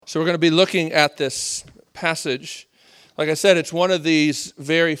So we're going to be looking at this passage. Like I said, it's one of these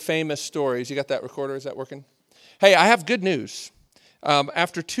very famous stories. You got that recorder? Is that working? Hey, I have good news.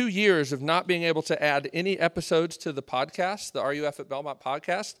 After 2 years of not being able to add any episodes to the podcast, the RUF at Belmont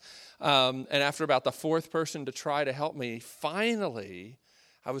podcast, and after about the fourth person to try to help me, finally,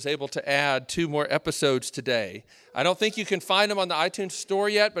 I was able to add 2 more episodes today. I don't think you can find them on the iTunes store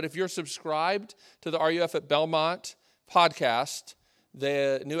yet, but if you're subscribed to the RUF at Belmont podcast,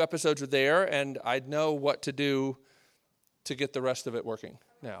 the new episodes are there, and I know what to do to get the rest of it working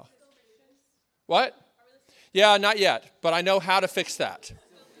now. What? Yeah, not yet, but I know how to fix that.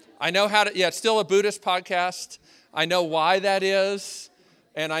 It's still a Buddhist podcast. I know why that is,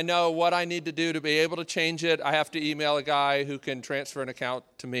 and I know what I need to do to be able to change it. I have to email a guy who can transfer an account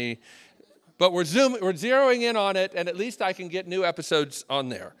to me. But we're zeroing in on it, and at least I can get new episodes on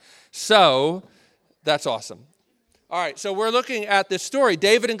there. So that's awesome. All right, so we're looking at this story,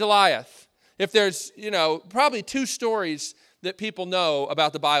 David and Goliath. If there's, probably 2 stories that people know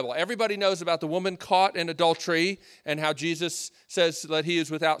about the Bible. Everybody knows about the woman caught in adultery and how Jesus says that he is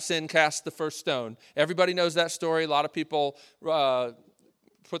without sin cast the first stone. Everybody knows that story. A lot of people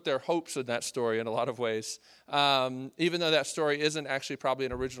put their hopes in that story in a lot of ways, even though that story isn't actually probably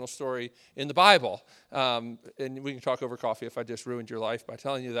an original story in the Bible. And we can talk over coffee if I just ruined your life by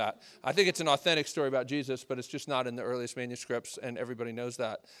telling you that. I think it's an authentic story about Jesus, but it's just not in the earliest manuscripts, and everybody knows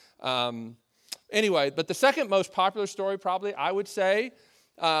that. Anyway, but the second most popular story probably, I would say,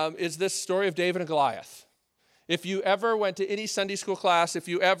 is this story of David and Goliath. If you ever went to any Sunday school class, if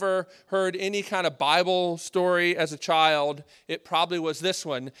you ever heard any kind of Bible story as a child, it probably was this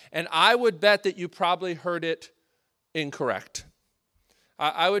one. And I would bet that you probably heard it incorrect.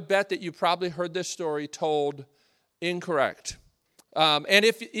 I would bet that you probably heard this story told incorrect. And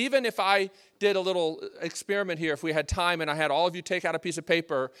even if I did a little experiment here, if we had time and I had all of you take out a piece of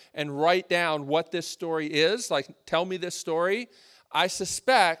paper and write down what this story is, like tell me this story, I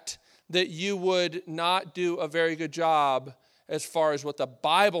suspect that you would not do a very good job as far as what the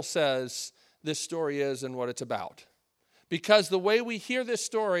Bible says this story is and what it's about. Because the way we hear this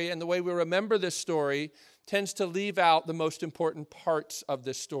story and the way we remember this story tends to leave out the most important parts of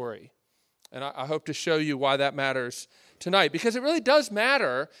this story. And I hope to show you why that matters tonight, because it really does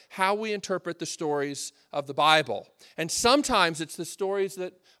matter how we interpret the stories of the Bible. And sometimes it's the stories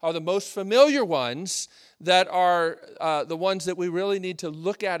that are the most familiar ones that are the ones that we really need to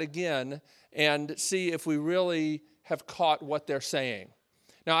look at again and see if we really have caught what they're saying.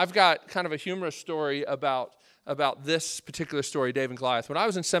 Now, I've got kind of a humorous story about this particular story, David and Goliath. When I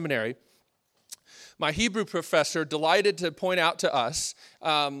was in seminary, my Hebrew professor delighted to point out to us,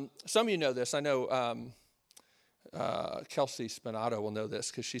 some of you know this, I know Kelsey Spinato will know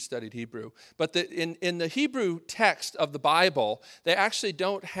this because she studied Hebrew. But in the Hebrew text of the Bible, they actually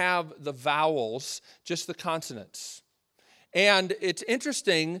don't have the vowels, just the consonants. And it's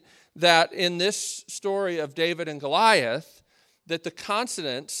interesting that in this story of David and Goliath, that the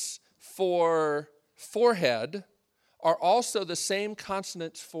consonants for forehead are also the same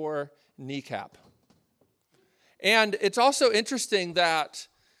consonants for kneecap. And it's also interesting that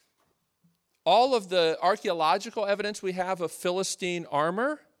all of the archaeological evidence we have of Philistine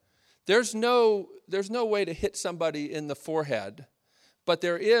armor, there's no way to hit somebody in the forehead, but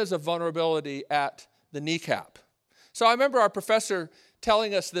there is a vulnerability at the kneecap. So I remember our professor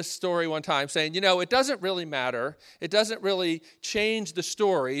telling us this story one time, saying, it doesn't really matter. It doesn't really change the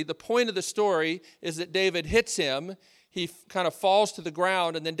story. The point of the story is that David hits him. He kind of falls to the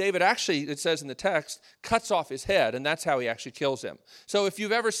ground, and then David actually, it says in the text, cuts off his head, and that's how he actually kills him. So if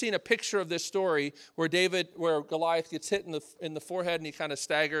you've ever seen a picture of this story where Goliath gets hit in the forehead and he kind of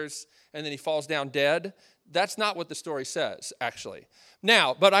staggers and then he falls down dead, that's not what the story says, actually.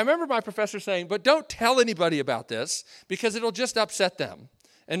 Now, but I remember my professor saying, but don't tell anybody about this because it'll just upset them.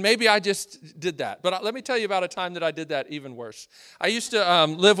 And maybe I just did that. But let me tell you about a time that I did that even worse. I used to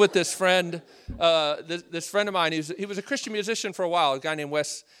live with this friend, this friend of mine. He was a Christian musician for a while, a guy named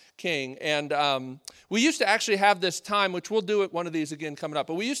Wes King. And we used to actually have this time, which we'll do at one of these again coming up.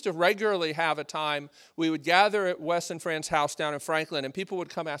 But we used to regularly have a time we would gather at Wes and Fran's house down in Franklin, and people would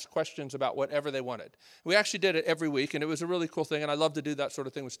come ask questions about whatever they wanted. We actually did it every week, and it was a really cool thing, and I love to do that sort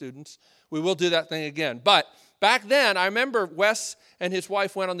of thing with students. We will do that thing again. But back then, I remember Wes and his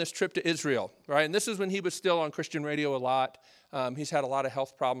wife went on this trip to Israel, right? And this is when he was still on Christian radio a lot. He's had a lot of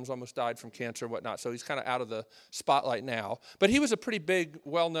health problems, almost died from cancer and whatnot, so he's kind of out of the spotlight now. But he was a pretty big,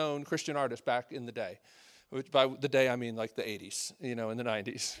 well-known Christian artist back in the day. which by the day I mean like the 80s, in the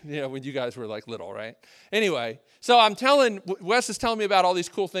 90s, when you guys were like little, right? Anyway, so Wes is telling me about all these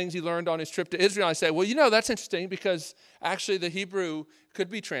cool things he learned on his trip to Israel. I say, well, that's interesting because actually the Hebrew could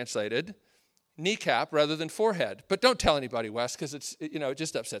be translated kneecap rather than forehead. But don't tell anybody, Wes, because it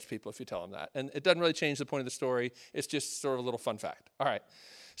just upsets people if you tell them that. And it doesn't really change the point of the story. It's just sort of a little fun fact. All right.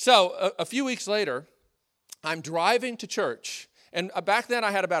 So a few weeks later, I'm driving to church. And back then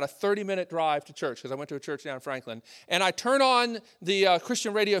I had about a 30-minute drive to church because I went to a church down in Franklin. And I turn on the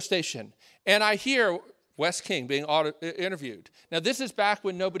Christian radio station, and I hear Wes King being interviewed. Now, this is back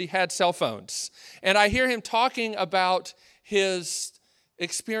when nobody had cell phones. And I hear him talking about his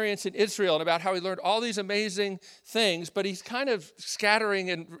experience in Israel and about how he learned all these amazing things, but he's kind of scattering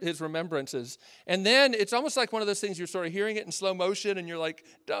in his remembrances. And then it's almost like one of those things you're sort of hearing it in slow motion and you're like,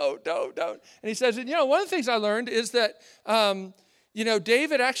 don't. And he says, one of the things I learned is that,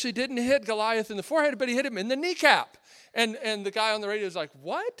 David actually didn't hit Goliath in the forehead, but he hit him in the kneecap. And the guy on the radio is like,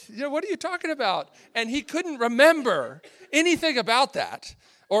 what? What are you talking about? And he couldn't remember anything about that,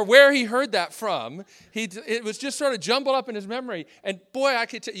 or where he heard that from. It was just sort of jumbled up in his memory. And boy,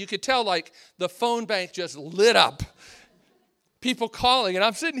 you could tell like the phone bank just lit up. People calling. And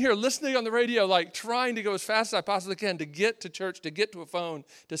I'm sitting here listening on the radio, like trying to go as fast as I possibly can to get to church, to get to a phone,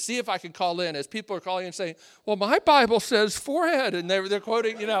 to see if I could call in as people are calling and saying, well, my Bible says forehead. And they're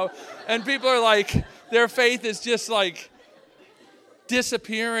quoting, and people are like, their faith is just like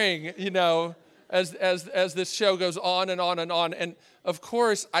disappearing, as this show goes on and on and on. And of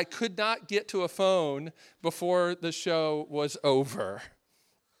course, I could not get to a phone before the show was over.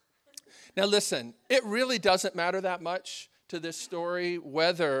 Now listen, it really doesn't matter that much to this story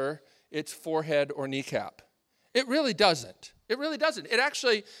whether it's forehead or kneecap. It really doesn't. It really doesn't. It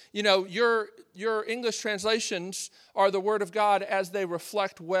actually, your English translations are the Word of God as they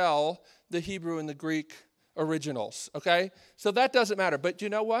reflect well the Hebrew and the Greek originals, okay? So that doesn't matter. But you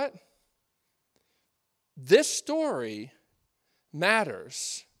know what? This story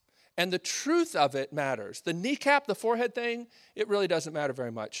matters, and the truth of it matters. The kneecap, the forehead thing, it really doesn't matter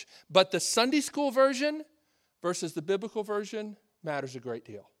very much. But the Sunday school version versus the biblical version matters a great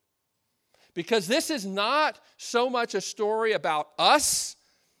deal. Because this is not so much a story about us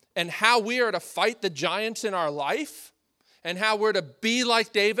and how we are to fight the giants in our life and how we're to be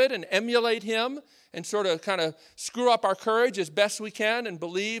like David and emulate him and sort of kind of screw up our courage as best we can and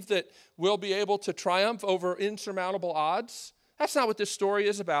believe that we'll be able to triumph over insurmountable odds. That's not what this story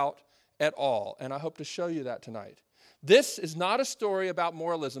is about at all, and I hope to show you that tonight. This is not a story about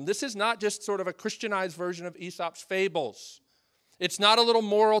moralism. This is not just sort of a Christianized version of Aesop's fables. It's not a little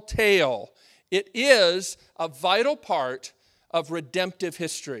moral tale. It is a vital part of redemptive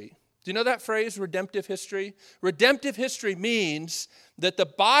history. Do you know that phrase, redemptive history? Redemptive history means that the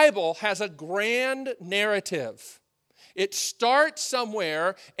Bible has a grand narrative. It starts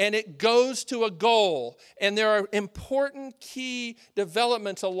somewhere and it goes to a goal, and there are important key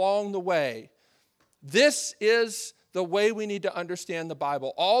developments along the way. This is the way we need to understand the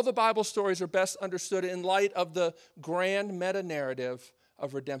Bible. All the Bible stories are best understood in light of the grand meta-narrative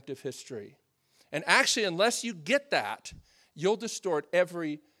of redemptive history. And actually, unless you get that, you'll distort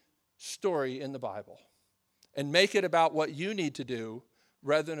every story in the Bible and make it about what you need to do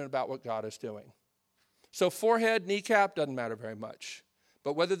rather than about what God is doing. So forehead, kneecap, doesn't matter very much.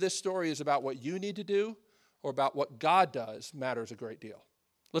 But whether this story is about what you need to do or about what God does matters a great deal.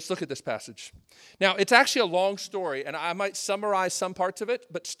 Let's look at this passage. Now, it's actually a long story, and I might summarize some parts of it,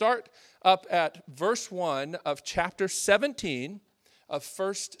 but start up at verse 1 of chapter 17 of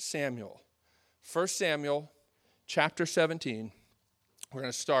 1 Samuel. 1 Samuel, chapter 17. We're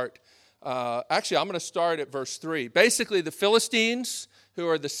going to start. I'm going to start at verse 3. Basically, the Philistines, who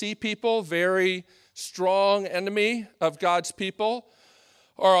are the sea people, very strong enemy of God's people,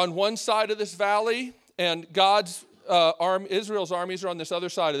 are on one side of this valley, and Israel's armies are on this other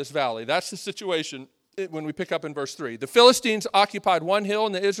side of this valley. That's the situation when we pick up in verse 3. The Philistines occupied one hill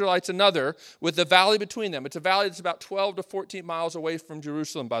and the Israelites another, with the valley between them. It's a valley that's about 12 to 14 miles away from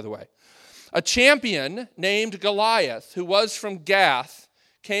Jerusalem, by the way. A champion named Goliath, who was from Gath,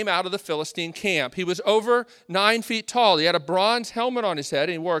 came out of the Philistine camp. He was over 9 feet tall. He had a bronze helmet on his head,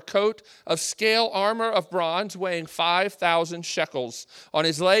 and he wore a coat of scale armor of bronze weighing 5,000 shekels. On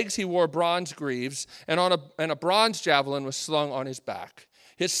his legs he wore bronze greaves, and a bronze javelin was slung on his back.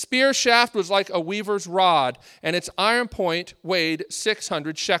 His spear shaft was like a weaver's rod, and its iron point weighed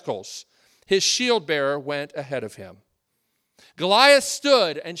 600 shekels. His shield bearer went ahead of him. Goliath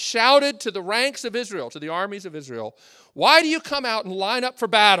stood and shouted to the ranks of Israel, to the armies of Israel, "Why do you come out and line up for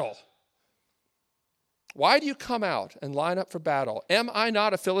battle? Why do you come out and line up for battle? Am I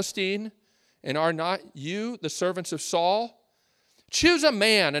not a Philistine? and are not you the servants of Saul? Choose a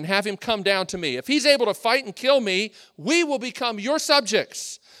man and have him come down to me. If he's able to fight and kill me, we will become your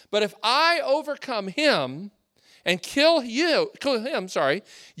subjects. But if I overcome him and kill him,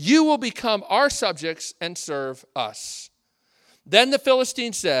 you will become our subjects and serve us." Then the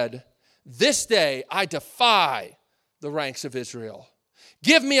Philistine said, "This day I defy the ranks of Israel.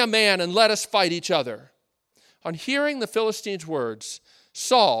 Give me a man and let us fight each other." On hearing the Philistine's words,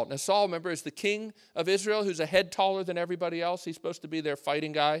 Saul, now Saul, remember, is the king of Israel who's a head taller than everybody else. He's supposed to be their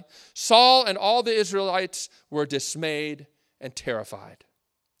fighting guy. Saul and all the Israelites were dismayed and terrified.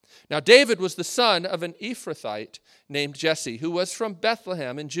 Now David was the son of an Ephrathite named Jesse, who was from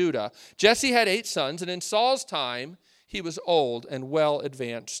Bethlehem in Judah. Jesse had 8 sons, and in Saul's time he was old and well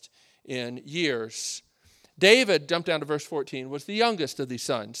advanced in years. David, jump down to verse 14, was the youngest of these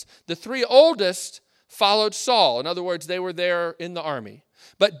sons. The 3 oldest followed Saul. In other words, they were there in the army.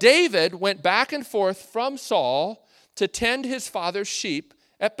 But David went back and forth from Saul to tend his father's sheep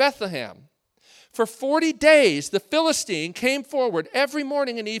at Bethlehem. For 40 days, the Philistine came forward every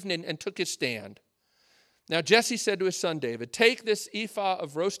morning and evening and took his stand. Now Jesse said to his son David, "Take this ephah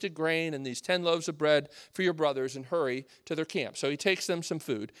of roasted grain and these 10 loaves of bread for your brothers and hurry to their camp." So he takes them some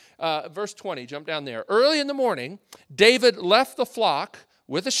food. Verse 20, jump down there. Early in the morning, David left the flock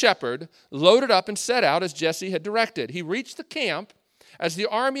with a shepherd, loaded up and set out as Jesse had directed. He reached the camp as the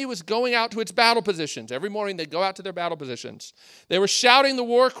army was going out to its battle positions. Every morning they'd go out to their battle positions. They were shouting the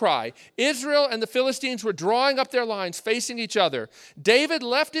war cry. Israel and the Philistines were drawing up their lines, facing each other. David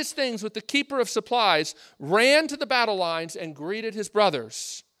left his things with the keeper of supplies, ran to the battle lines, and greeted his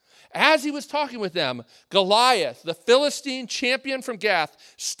brothers. As he was talking with them, Goliath, the Philistine champion from Gath,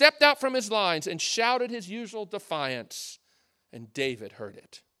 stepped out from his lines and shouted his usual defiance. And David heard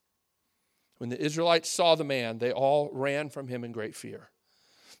it. When the Israelites saw the man, they all ran from him in great fear.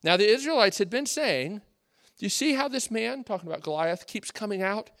 Now the Israelites had been saying, "Do you see how this man," talking about Goliath, "keeps coming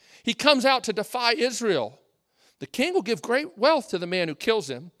out? He comes out to defy Israel. The king will give great wealth to the man who kills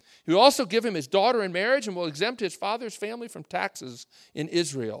him. He will also give him his daughter in marriage and will exempt his father's family from taxes in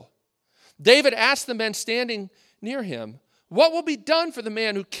Israel." David asked the men standing near him, "What will be done for the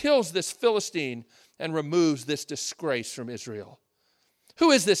man who kills this Philistine and removes this disgrace from Israel?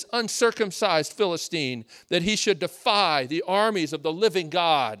 Who is this uncircumcised Philistine that he should defy the armies of the living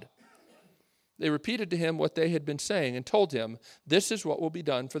God?" They repeated to him what they had been saying and told him, "This is what will be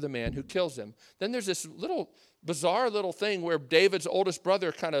done for the man who kills him." Then there's this bizarre little thing where David's oldest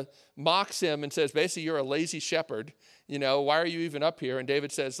brother kind of mocks him and says, basically, "You're a lazy shepherd. Why are you even up here?" And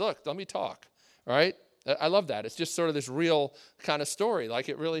David says, "Look, let me talk." All right? I love that. It's just sort of this real kind of story, like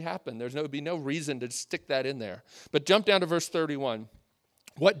it really happened. There would be no reason to stick that in there. But jump down to verse 31.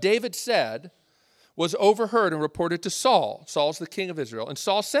 What David said was overheard and reported to Saul. Saul's the king of Israel. And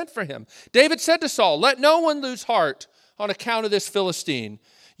Saul sent for him. David said to Saul, "Let no one lose heart on account of this Philistine.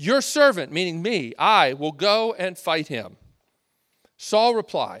 Your servant," meaning me, "I will go and fight him." Saul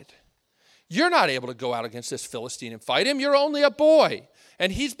replied, "You're not able to go out against this Philistine and fight him. You're only a boy,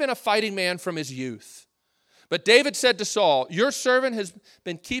 and he's been a fighting man from his youth." But David said to Saul, "Your servant has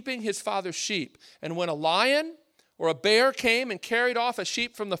been keeping his father's sheep, and when a lion or a bear came and carried off a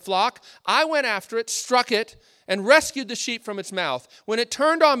sheep from the flock, I went after it, struck it, and rescued the sheep from its mouth. When it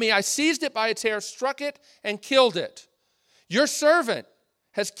turned on me, I seized it by its hair, struck it, and killed it. Your servant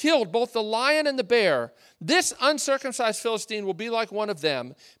has killed both the lion and the bear. This uncircumcised Philistine will be like one of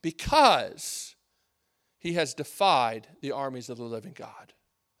them because he has defied the armies of the living God.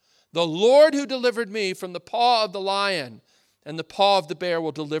 The Lord who delivered me from the paw of the lion and the paw of the bear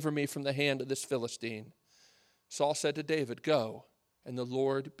will deliver me from the hand of this Philistine." Saul said to David, "Go, and the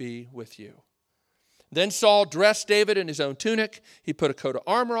Lord be with you." Then Saul dressed David in his own tunic. He put a coat of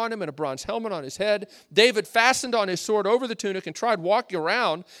armor on him and a bronze helmet on his head. David fastened on his sword over the tunic and tried walking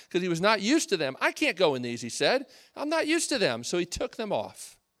around because he was not used to them. "I can't go in these," he said. "I'm not used to them." So he took them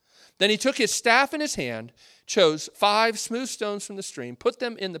off. Then he took his staff in his hand, chose 5 smooth stones from the stream, put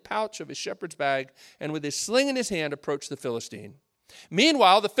them in the pouch of his shepherd's bag, and with his sling in his hand approached the Philistine.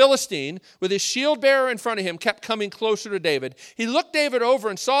 Meanwhile, the Philistine, with his shield bearer in front of him, kept coming closer to David. He looked David over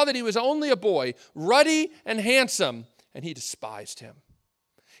and saw that he was only a boy, ruddy and handsome, and he despised him.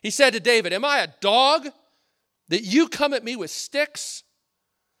 He said to David, "Am I a dog that you come at me with sticks?"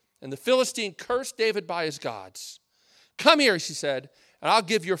 And the Philistine cursed David by his gods. "Come here," she said, "and I'll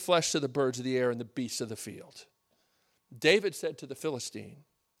give your flesh to the birds of the air and the beasts of the field." David said to the Philistine,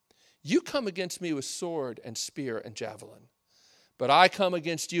 "You come against me with sword and spear and javelin. But I come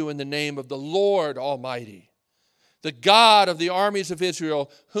against you in the name of the Lord Almighty, the God of the armies of Israel,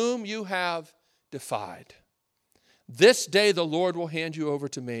 whom you have defied. This day the Lord will hand you over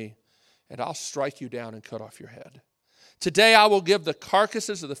to me, and I'll strike you down and cut off your head. Today I will give the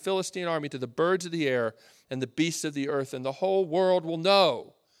carcasses of the Philistine army to the birds of the air and the beasts of the earth, and the whole world will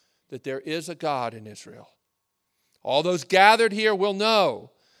know that there is a God in Israel. All those gathered here will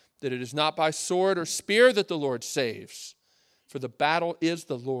know that it is not by sword or spear that the Lord saves, for the battle is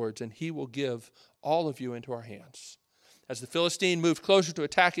the Lord's, and he will give all of you into our hands. As the Philistine moved closer to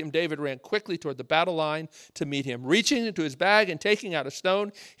attack him, David ran quickly toward the battle line to meet him. Reaching into his bag and taking out a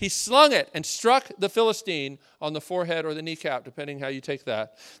stone, he slung it and struck the Philistine on the forehead or the kneecap, depending how you take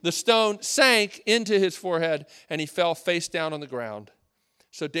that. The stone sank into his forehead, and he fell face down on the ground.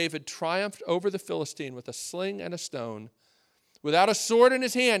 So David triumphed over the Philistine with a sling and a stone. Without a sword in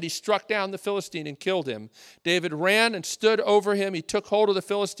his hand, he struck down the Philistine and killed him. David ran and stood over him. He took hold of the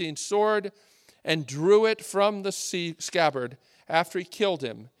Philistine's sword and drew it from the scabbard. After he killed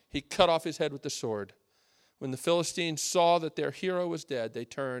him, he cut off his head with the sword. When the Philistines saw that their hero was dead, they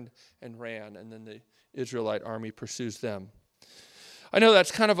turned and ran, and then the Israelite army pursues them. I know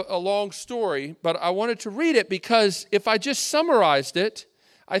that's kind of a long story, but I wanted to read it because if I just summarized it,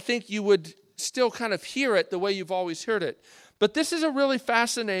 I think you would still kind of hear it the way you've always heard it. But this is a really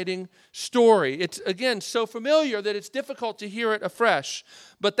fascinating story. It's, again, so familiar that it's difficult to hear it afresh.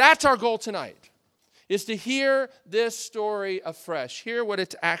 But that's our goal tonight, is to hear this story afresh, hear what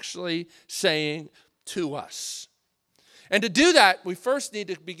it's actually saying to us. And to do that, we first need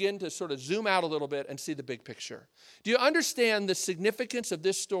to begin to sort of zoom out a little bit and see the big picture. Do you understand the significance of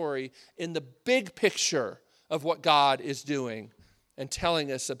this story in the big picture of what God is doing and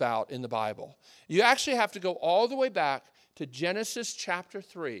telling us about in the Bible? You actually have to go all the way back to Genesis chapter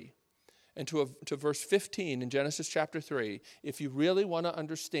 3 and to verse 15 in Genesis chapter 3 if you really want to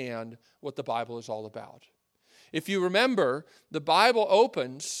understand what the Bible is all about. If you remember, the Bible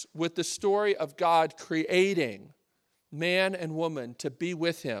opens with the story of God creating man and woman to be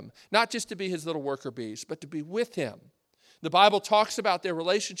with him, not just to be his little worker bees, but to be with him. The Bible talks about their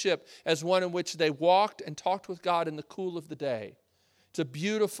relationship as one in which they walked and talked with God in the cool of the day. It's a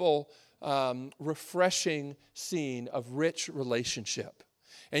beautiful, refreshing scene of rich relationship.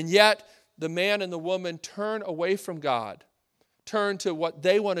 And yet, the man and the woman turn away from God, turn to what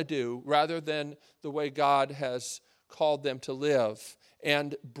they want to do rather than the way God has called them to live.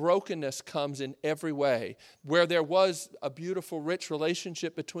 And brokenness comes in every way. Where there was a beautiful, rich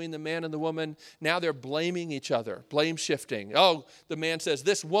relationship between the man and the woman, now they're blaming each other, blame shifting. Oh, the man says,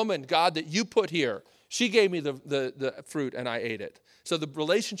 this woman, God, that you put here, she gave me the fruit and I ate it. So the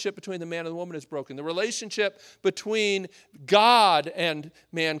relationship between the man and the woman is broken. The relationship between God and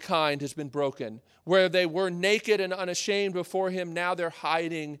mankind has been broken. Where they were naked and unashamed before him, now they're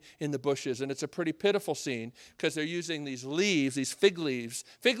hiding in the bushes. And it's a pretty pitiful scene because they're using these leaves, these fig leaves.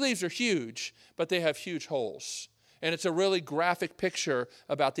 Fig leaves are huge, but they have huge holes. And it's a really graphic picture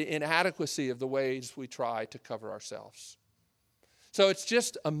about the inadequacy of the ways we try to cover ourselves. So it's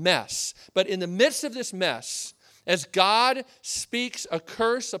just a mess. But in the midst of this mess, as God speaks a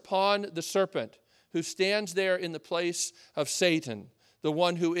curse upon the serpent who stands there in the place of Satan, the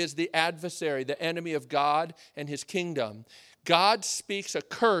one who is the adversary, the enemy of God and his kingdom, God speaks a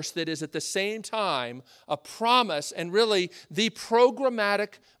curse that is at the same time a promise and really the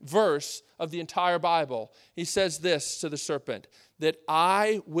programmatic verse of the entire Bible. He says this to the serpent, that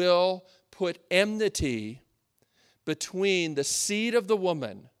I will put enmity between the seed of the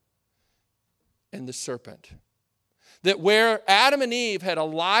woman and the serpent. That where Adam and Eve had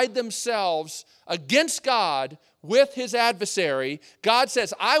allied themselves against God with his adversary, God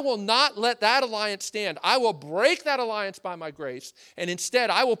says, I will not let that alliance stand. I will break that alliance by my grace, and instead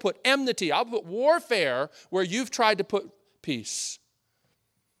I will put enmity, I'll put warfare where you've tried to put peace.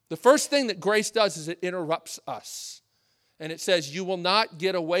 The first thing that grace does is it interrupts us. And it says, you will not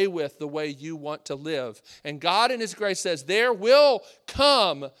get away with the way you want to live. And God in his grace says, there will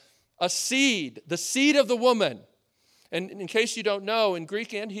come a seed, the seed of the woman. And in case you don't know, in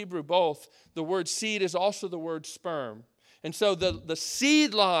Greek and Hebrew both, the word seed is also the word sperm. And so the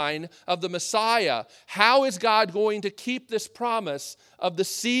seed line of the Messiah, how is God going to keep this promise of the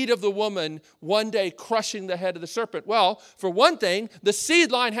seed of the woman one day crushing the head of the serpent? Well, for one thing, the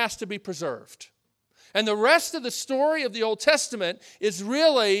seed line has to be preserved. And the rest of the story of the Old Testament is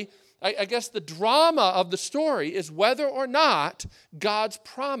really, I guess the drama of the story is whether or not God's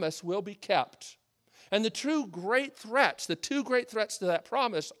promise will be kept. And the two great threats to that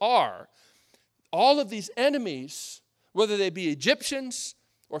promise are all of these enemies, whether they be Egyptians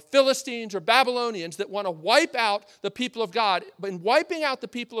or Philistines or Babylonians that want to wipe out the people of God. But in wiping out the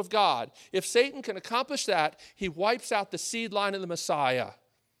people of God, if Satan can accomplish that, he wipes out the seed line of the Messiah.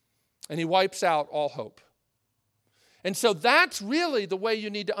 And he wipes out all hope. And so that's really the way you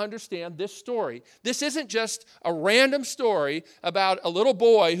need to understand this story. This isn't just a random story about a little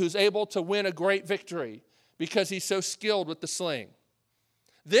boy who's able to win a great victory because he's so skilled with the sling.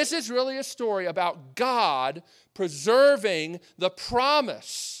 This is really a story about God preserving the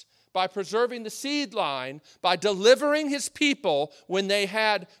promise by preserving the seed line, by delivering his people when they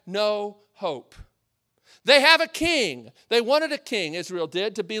had no hope. They have a king. They wanted a king, Israel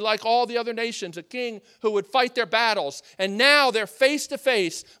did, to be like all the other nations, a king who would fight their battles. And now they're face to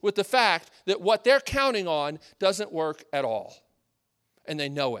face with the fact that what they're counting on doesn't work at all. And they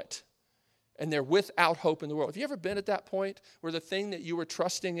know it. And they're without hope in the world. Have you ever been at that point where the thing that you were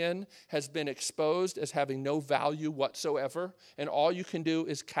trusting in has been exposed as having no value whatsoever, and all you can do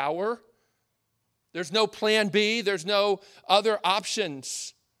is cower? There's no plan B. There's no other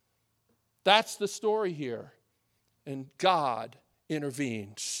options. That's the story here. And God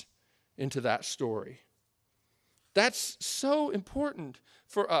intervenes into that story. That's so important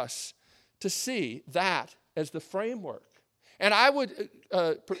for us to see that as the framework. And I would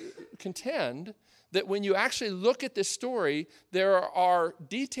contend that when you actually look at this story, there are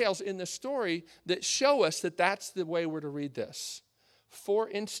details in the story that show us that that's the way we're to read this. For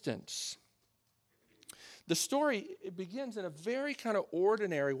instance, the story begins in a very kind of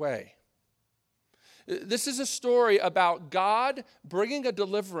ordinary way. This is a story about God bringing a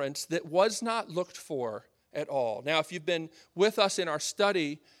deliverance that was not looked for at all. Now, if you've been with us in our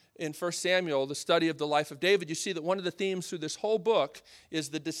study in 1 Samuel, the study of the life of David, you see that one of the themes through this whole book is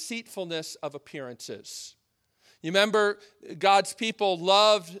the deceitfulness of appearances. You remember God's people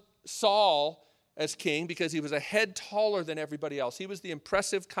loved Saul as king because he was a head taller than everybody else. He was the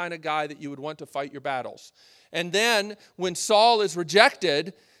impressive kind of guy that you would want to fight your battles. And then when Saul is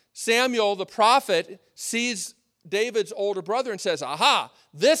rejected, Samuel, the prophet, sees David's older brother and says, aha,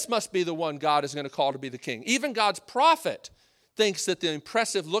 this must be the one God is going to call to be the king. Even God's prophet thinks that the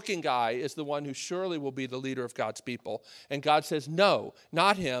impressive-looking guy is the one who surely will be the leader of God's people. And God says, no,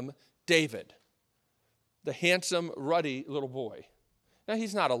 not him, David, the handsome, ruddy little boy. Now,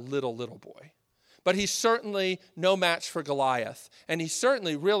 he's not a little boy, but he's certainly no match for Goliath. And he's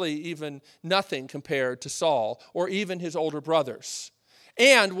certainly really even nothing compared to Saul or even his older brothers.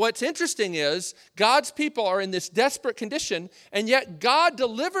 And what's interesting is God's people are in this desperate condition, and yet God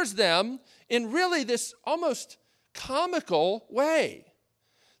delivers them in really this almost comical way.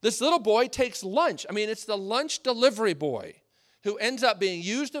 This little boy takes lunch. I mean, it's the lunch delivery boy who ends up being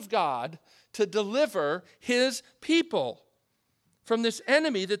used of God to deliver his people from this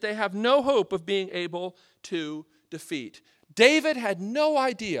enemy that they have no hope of being able to defeat. David had no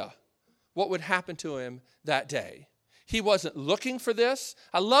idea what would happen to him that day. He wasn't looking for this.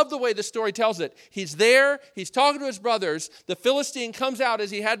 I love the way the story tells it. He's there. He's talking to his brothers. The Philistine comes out as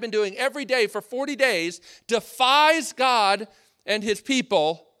he had been doing every day for 40 days, defies God and his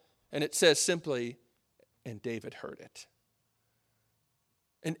people, and it says simply, and David heard it.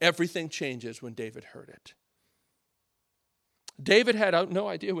 And everything changes when David heard it. David had no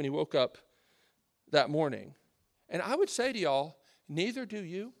idea when he woke up that morning. And I would say to y'all, neither do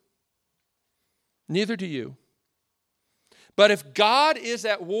you. Neither do you. But if God is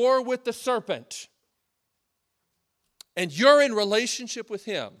at war with the serpent and you're in relationship with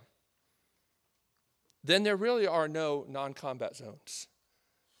him, then there really are no non-combat zones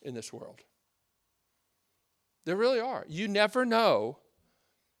in this world. There really are. You never know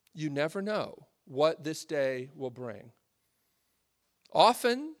what this day will bring.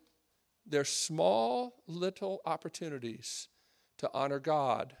 Often, there's small little opportunities to honor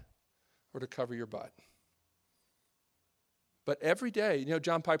God or to cover your butt. But every day,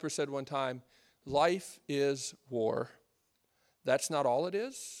 John Piper said one time, life is war. That's not all it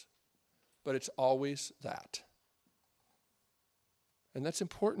is, but it's always that. And that's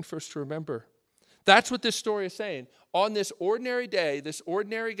important for us to remember. That's what this story is saying. On this ordinary day, this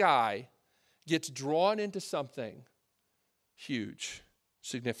ordinary guy gets drawn into something huge,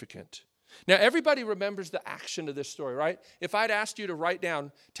 significant. Now, everybody remembers the action of this story, right? If I'd asked you to write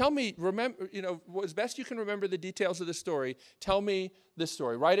down, tell me, remember, as best you can remember the details of this story, tell me this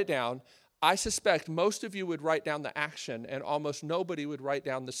story, write it down. I suspect most of you would write down the action and almost nobody would write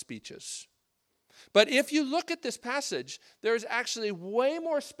down the speeches. But if you look at this passage, there's actually way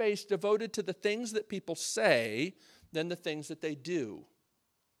more space devoted to the things that people say than the things that they do.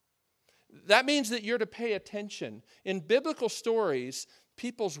 That means that you're to pay attention. In biblical stories,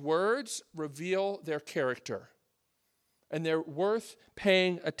 people's words reveal their character, and they're worth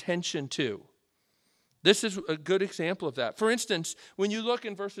paying attention to. This is a good example of that. For instance, when you look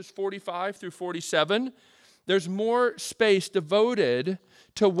in verses 45 through 47, there's more space devoted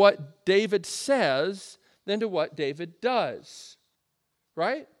to what David says than to what David does,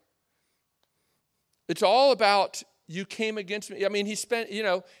 right? It's all about, you came against me. I mean, he spent,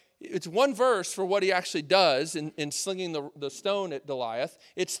 it's one verse for what he actually does in slinging the stone at Goliath.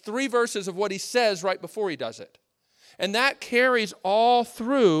 It's 3 verses of what he says right before he does it. And that carries all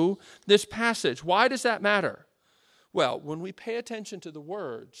through this passage. Why does that matter? Well, when we pay attention to the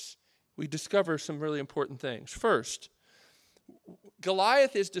words, we discover some really important things. First,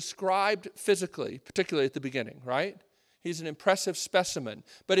 Goliath is described physically, particularly at the beginning, right? He's an impressive specimen.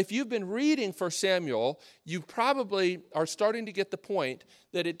 But if you've been reading 1 Samuel, you probably are starting to get the point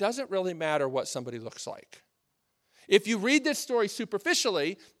that it doesn't really matter what somebody looks like. If you read this story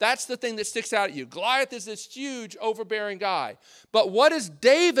superficially, that's the thing that sticks out at you. Goliath is this huge, overbearing guy. But what does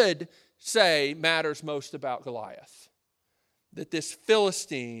David say matters most about Goliath? That this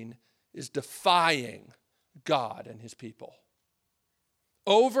Philistine is defying God and his people.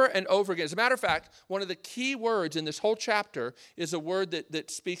 Over and over again. As a matter of fact, one of the key words in this whole chapter is a word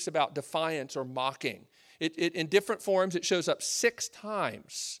that speaks about defiance or mocking. It in different forms, it shows up 6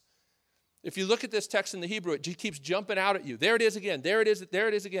 times. If you look at this text in the Hebrew, it keeps jumping out at you. There it is again. There it is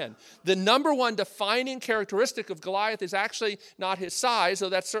again. The number one defining characteristic of Goliath is actually not his size, though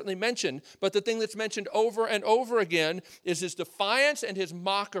that's certainly mentioned, but the thing that's mentioned over and over again is his defiance and his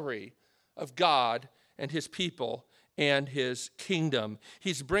mockery of God and his people and his kingdom.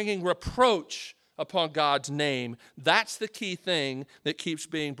 He's bringing reproach upon God's name. That's the key thing that keeps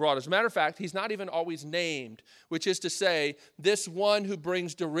being brought. As a matter of fact, he's not even always named, which is to say, this one who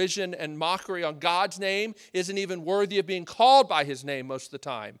brings derision and mockery on God's name isn't even worthy of being called by his name most of the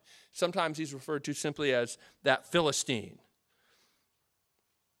time. Sometimes he's referred to simply as that Philistine.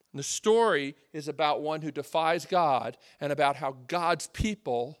 And the story is about one who defies God and about how God's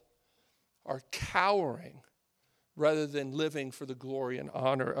people are cowering rather than living for the glory and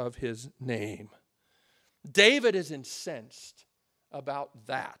honor of his name. David is incensed about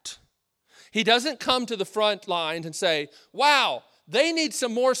that. He doesn't come to the front lines and say, wow, they need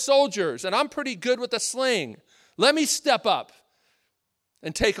some more soldiers, and I'm pretty good with a sling. Let me step up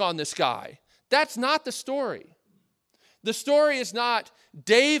and take on this guy. That's not the story. The story is not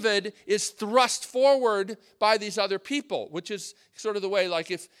David is thrust forward by these other people, which is sort of the way,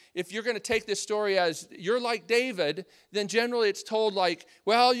 like if you're going to take this story as you're like David, then generally it's told like,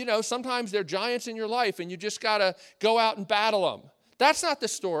 well, sometimes they're giants in your life and you just got to go out and battle them. That's not the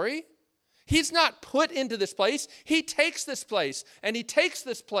story. He's not put into this place. He takes this place, and he takes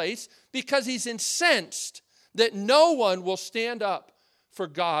this place because he's incensed that no one will stand up for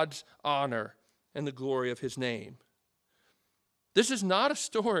God's honor and the glory of his name. This is not a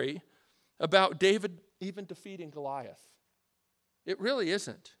story about David even defeating Goliath. It really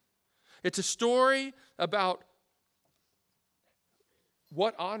isn't. It's a story about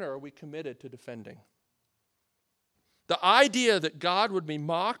what honor are we committed to defending. The idea that God would be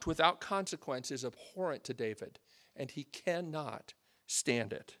mocked without consequence is abhorrent to David, and he cannot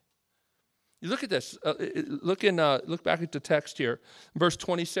stand it. You look at this. Look back at the text here. Verse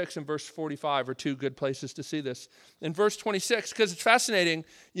 26 and verse 45 are 2 good places to see this. In verse 26, because it's fascinating,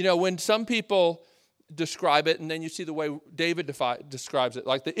 when some people describe it, and then you see the way David describes it.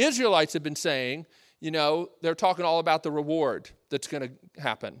 Like the Israelites have been saying, they're talking all about the reward that's going to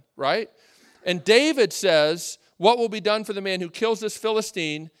happen, right? And David says, what will be done for the man who kills this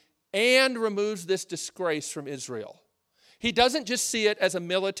Philistine and removes this disgrace from Israel? He doesn't just see it as a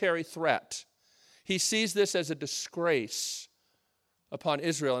military threat. He sees this as a disgrace upon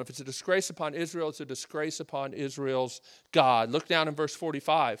Israel. And if it's a disgrace upon Israel, it's a disgrace upon Israel's God. Look down in verse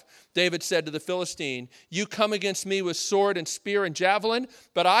 45. David said to the Philistine, you come against me with sword and spear and javelin,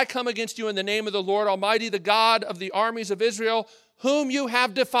 but I come against you in the name of the Lord Almighty, the God of the armies of Israel, whom you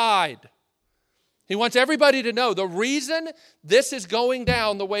have defied. He wants everybody to know the reason this is going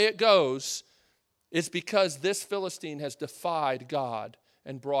down the way it goes is because this Philistine has defied God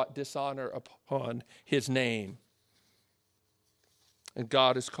and brought dishonor upon his name. And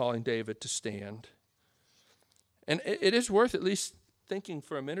God is calling David to stand. And it is worth at least thinking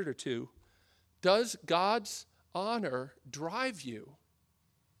for a minute or two, does God's honor drive you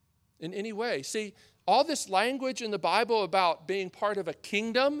in any way? See, all this language in the Bible about being part of a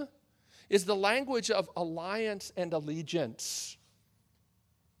kingdom is the language of alliance and allegiance.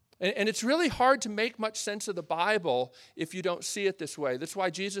 And it's really hard to make much sense of the Bible if you don't see it this way. That's why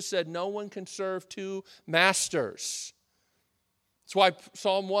Jesus said no one can serve 2 masters. That's why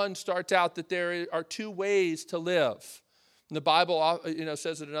Psalm 1 starts out that there are 2 ways to live. And the Bible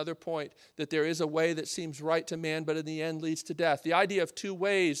says at another point that there is a way that seems right to man, but in the end leads to death. The idea of 2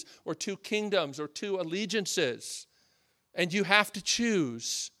 ways or 2 kingdoms or 2 allegiances. And you have to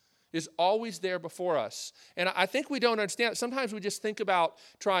choose. is always there before us. And I think we don't understand. Sometimes we just think about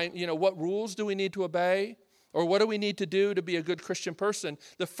trying, what rules do we need to obey? Or what do we need to do to be a good Christian person?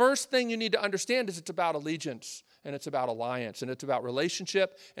 The first thing you need to understand is it's about allegiance, and it's about alliance, and it's about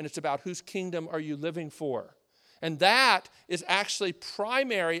relationship, and it's about whose kingdom are you living for. And that is actually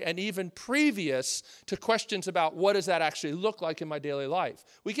primary and even previous to questions about what does that actually look like in my daily life.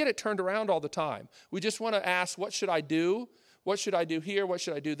 We get it turned around all the time. We just want to ask, what should I do? What should I do here? What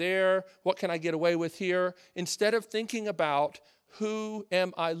should I do there? What can I get away with here? Instead of thinking about who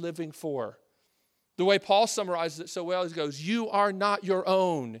am I living for? The way Paul summarizes it so well, he goes, you are not your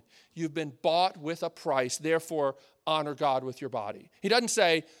own. You've been bought with a price. Therefore, honor God with your body. He doesn't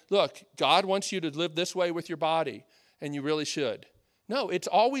say, look, God wants you to live this way with your body, and you really should. No, it's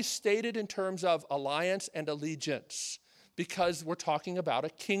always stated in terms of alliance and allegiance because we're talking about a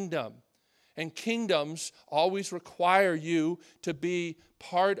kingdom. And kingdoms always require you to be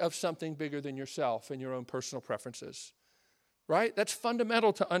part of something bigger than yourself and your own personal preferences. Right? That's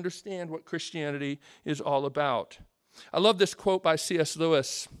fundamental to understand what Christianity is all about. I love this quote by C.S.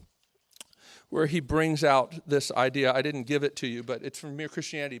 Lewis where he brings out this idea. I didn't give it to you, but it's from Mere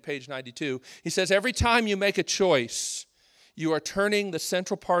Christianity, page 92. He says, every time you make a choice, you are turning the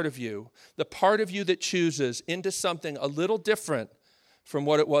central part of you, the part of you that chooses, into something a little different from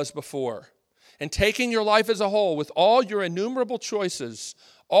what it was before. And taking your life as a whole, with all your innumerable choices,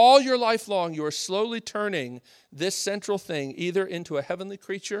 all your life long, you are slowly turning this central thing either into a heavenly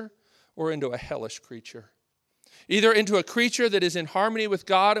creature or into a hellish creature. Either into a creature that is in harmony with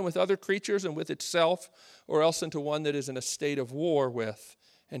God and with other creatures and with itself, or else into one that is in a state of war with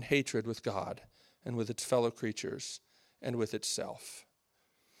and hatred with God and with its fellow creatures and with itself.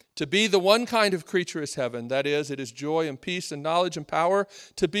 To be the one kind of creature is heaven, that is, it is joy and peace and knowledge and power.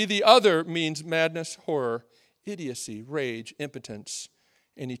 To be the other means madness, horror, idiocy, rage, impotence,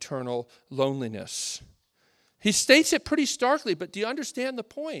 and eternal loneliness. He states it pretty starkly, but do you understand the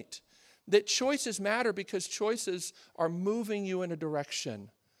point? That choices matter because choices are moving you in a direction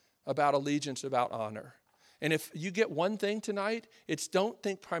about allegiance, about honor. And if you get one thing tonight, it's don't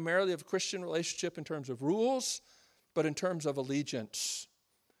think primarily of a Christian relationship in terms of rules, but in terms of allegiance.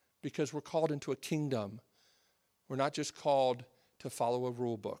 Because we're called into a kingdom. We're not just called to follow a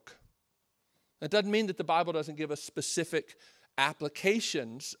rule book. That doesn't mean that the Bible doesn't give us specific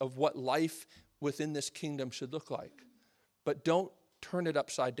applications of what life within this kingdom should look like. But don't turn it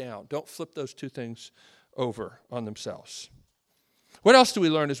upside down. Don't flip those two things over on themselves. What else do we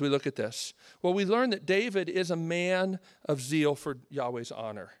learn as we look at this? Well, we learn that David is a man of zeal for Yahweh's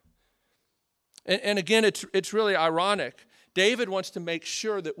honor. And again, it's really ironic. David wants to make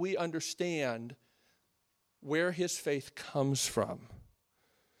sure that we understand where his faith comes from.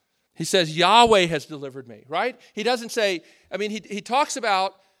 He says, Yahweh has delivered me, right? He doesn't say, he talks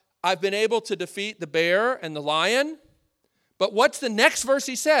about, I've been able to defeat the bear and the lion. But what's the next verse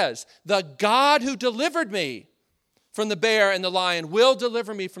he says? The God who delivered me from the bear and the lion will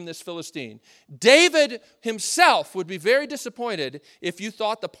deliver me from this Philistine. David himself would be very disappointed if you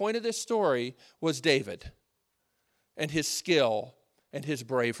thought the point of this story was David and his skill and his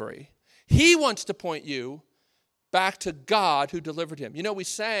bravery. He wants to point you back to God who delivered him. You know, we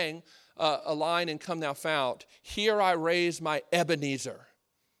sang a line in Come Thou Fount, here I raise my Ebenezer.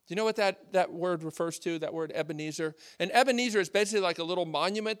 Do you know what that word refers to, that word Ebenezer? And Ebenezer is basically like a little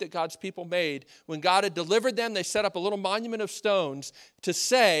monument that God's people made. When God had delivered them, they set up a little monument of stones to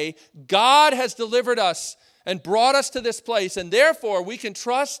say, God has delivered us and brought us to this place, and therefore we can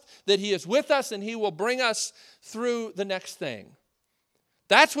trust that he is with us and he will bring us through the next thing.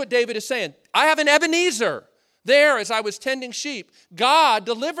 That's what David is saying. I have an Ebenezer there as I was tending sheep. God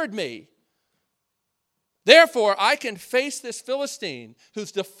delivered me. Therefore, I can face this Philistine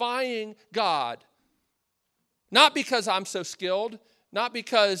who's defying God. Not because I'm so skilled, not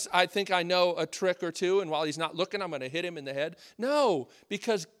because I think I know a trick or two, and while he's not looking, I'm going to hit him in the head. No,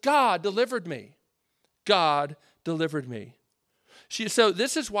 because God delivered me. God delivered me. So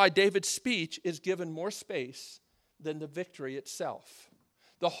this is why David's speech is given more space than the victory itself.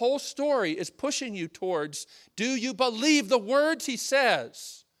 The whole story is pushing you towards, do you believe the words he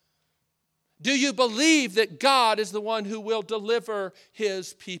says? Do you believe that God is the one who will deliver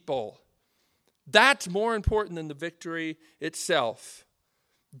his people? That's more important than the victory itself.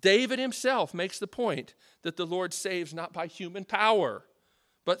 David himself makes the point that the Lord saves not by human power,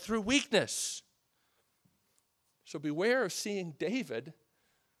 but through weakness. So beware of seeing David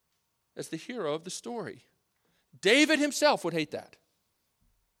as the hero of the story. David himself would hate that.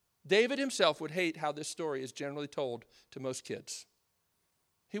 David himself would hate how this story is generally told to most kids.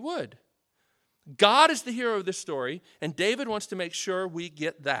 He would. God is the hero of this story, and David wants to make sure we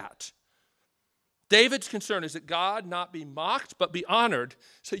get that. David's concern is that God not be mocked, but be honored.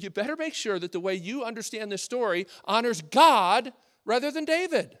 So you better make sure that the way you understand this story honors God rather than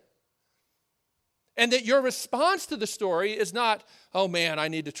David. And that your response to the story is not, oh man, I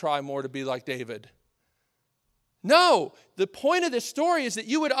need to try more to be like David. No, the point of this story is that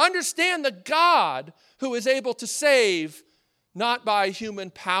you would understand the God who is able to save, not by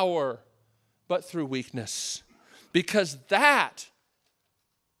human power, but through weakness. Because that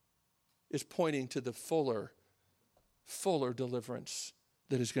is pointing to the fuller deliverance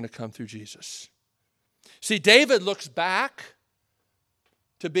that is going to come through Jesus. See, David looks back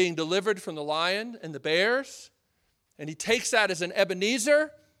to being delivered from the lion and the bears, and he takes that as an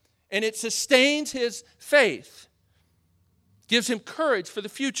Ebenezer, and it sustains his faith, gives him courage for the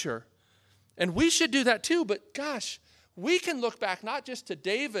future. And we should do that too, but gosh, we can look back not just to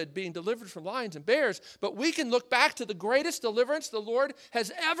David being delivered from lions and bears, but we can look back to the greatest deliverance the Lord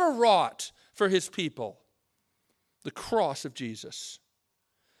has ever wrought for his people, the cross of Jesus.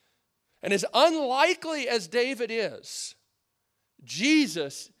 And as unlikely as David is,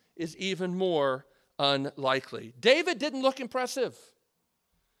 Jesus is even more unlikely. David didn't look impressive.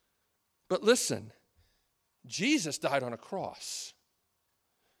 But listen, Jesus died on a cross.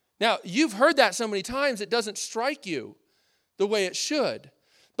 Now, you've heard that so many times, it doesn't strike you the way it should.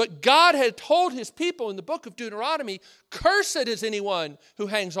 But God had told his people in the book of Deuteronomy, cursed is anyone who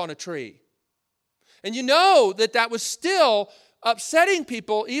hangs on a tree. And you know that was still upsetting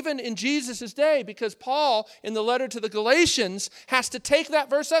people even in Jesus' day, because Paul, in the letter to the Galatians, has to take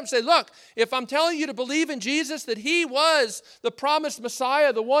that verse up and say, look, if I'm telling you to believe in Jesus, that he was the promised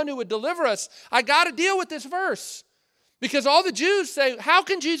Messiah, the one who would deliver us, I got to deal with this verse. Because all the Jews say, how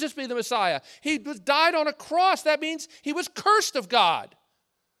can Jesus be the Messiah? He died on a cross. That means he was cursed of God.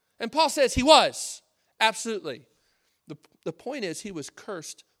 And Paul says he was. Absolutely. The point is he was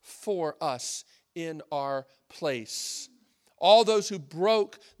cursed for us in our place. All those who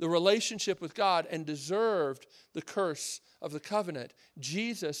broke the relationship with God and deserved the curse of the covenant,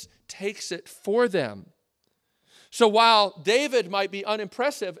 Jesus takes it for them. So while David might be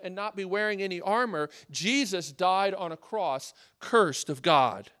unimpressive and not be wearing any armor, Jesus died on a cross, cursed of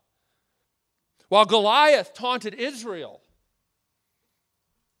God. While Goliath taunted Israel,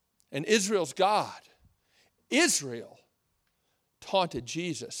 and Israel's God, Israel taunted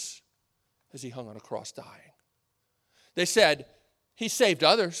Jesus as he hung on a cross dying. They said, he saved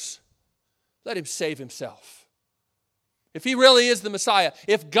others. Let him save himself. If he really is the Messiah,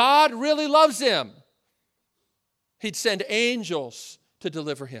 if God really loves him, he'd send angels to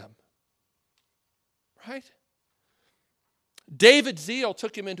deliver him. Right? David's zeal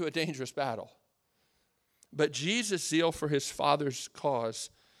took him into a dangerous battle. But Jesus' zeal for his Father's cause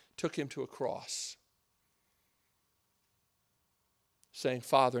took him to a cross, saying,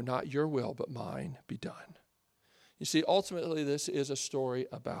 Father, not your will, but mine be done. You see, ultimately, this is a story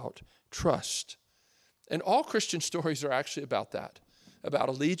about trust. And all Christian stories are actually about that, about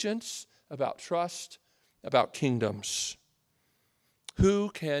allegiance, about trust, about kingdoms.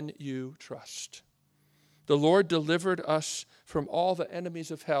 Who can you trust? The Lord delivered us from all the enemies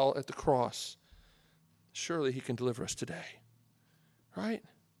of hell at the cross. Surely he can deliver us today. Right?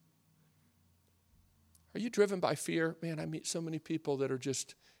 Are you driven by fear? Man, I meet so many people that are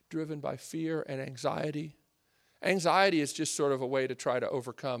just driven by fear and anxiety. Anxiety is just sort of a way to try to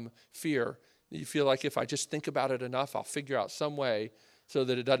overcome fear. You feel like if I just think about it enough, I'll figure out some way so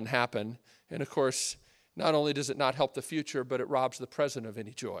that it doesn't happen. And of course, not only does it not help the future, but it robs the present of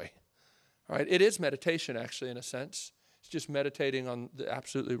any joy. All right? It is meditation, actually, in a sense. It's just meditating on the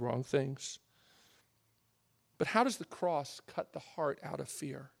absolutely wrong things. But how does the cross cut the heart out of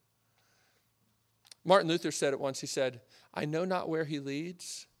fear? Martin Luther said it once. He said, I know not where he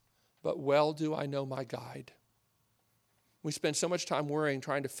leads, but well do I know my guide. We spend so much time worrying,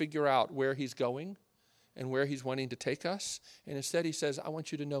 trying to figure out where he's going and where he's wanting to take us. And instead he says, I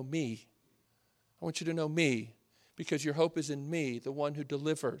want you to know me. I want you to know me, because your hope is in me, the one who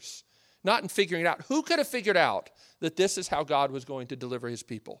delivers. Not in figuring it out. Who could have figured out that this is how God was going to deliver his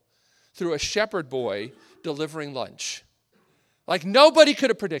people? Through a shepherd boy delivering lunch. Like nobody could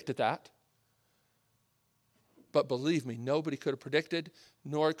have predicted that. But believe me, nobody could have predicted,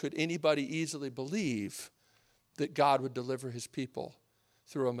 nor could anybody easily believe that God would deliver his people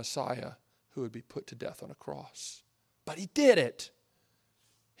through a Messiah who would be put to death on a cross. But he did it.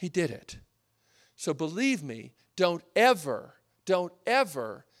 He did it. So believe me, don't ever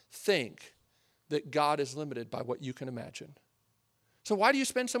think that God is limited by what you can imagine. So why do you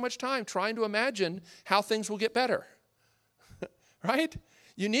spend so much time trying to imagine how things will get better? Right?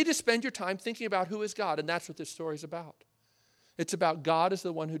 You need to spend your time thinking about who is God, and that's what this story is about. It's about God as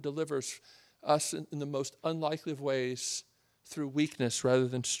the one who delivers us in the most unlikely of ways through weakness rather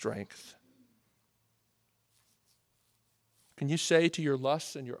than strength. Can you say to your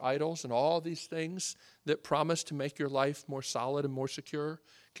lusts and your idols and all these things that promise to make your life more solid and more secure,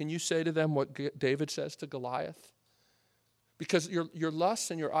 can you say to them what David says to Goliath? Because your lusts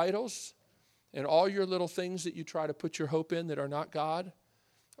and your idols and all your little things that you try to put your hope in that are not God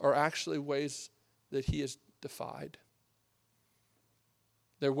are actually ways that he has defied.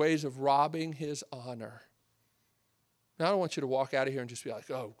 They're ways of robbing his honor. Now, I don't want you to walk out of here and just be like,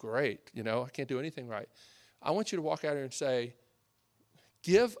 oh, great, I can't do anything right. I want you to walk out here and say,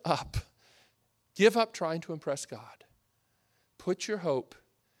 give up. Give up trying to impress God. Put your hope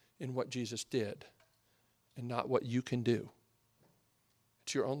in what Jesus did and not what you can do.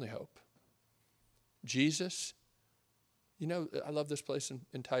 It's your only hope. Jesus, I love this place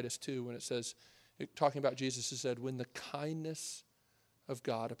in Titus 2 when it says, talking about Jesus, it said, when the kindness of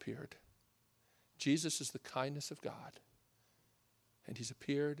God appeared. Jesus is the kindness of God. And he's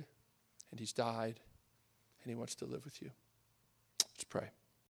appeared, and he's died, and he wants to live with you. Let's pray.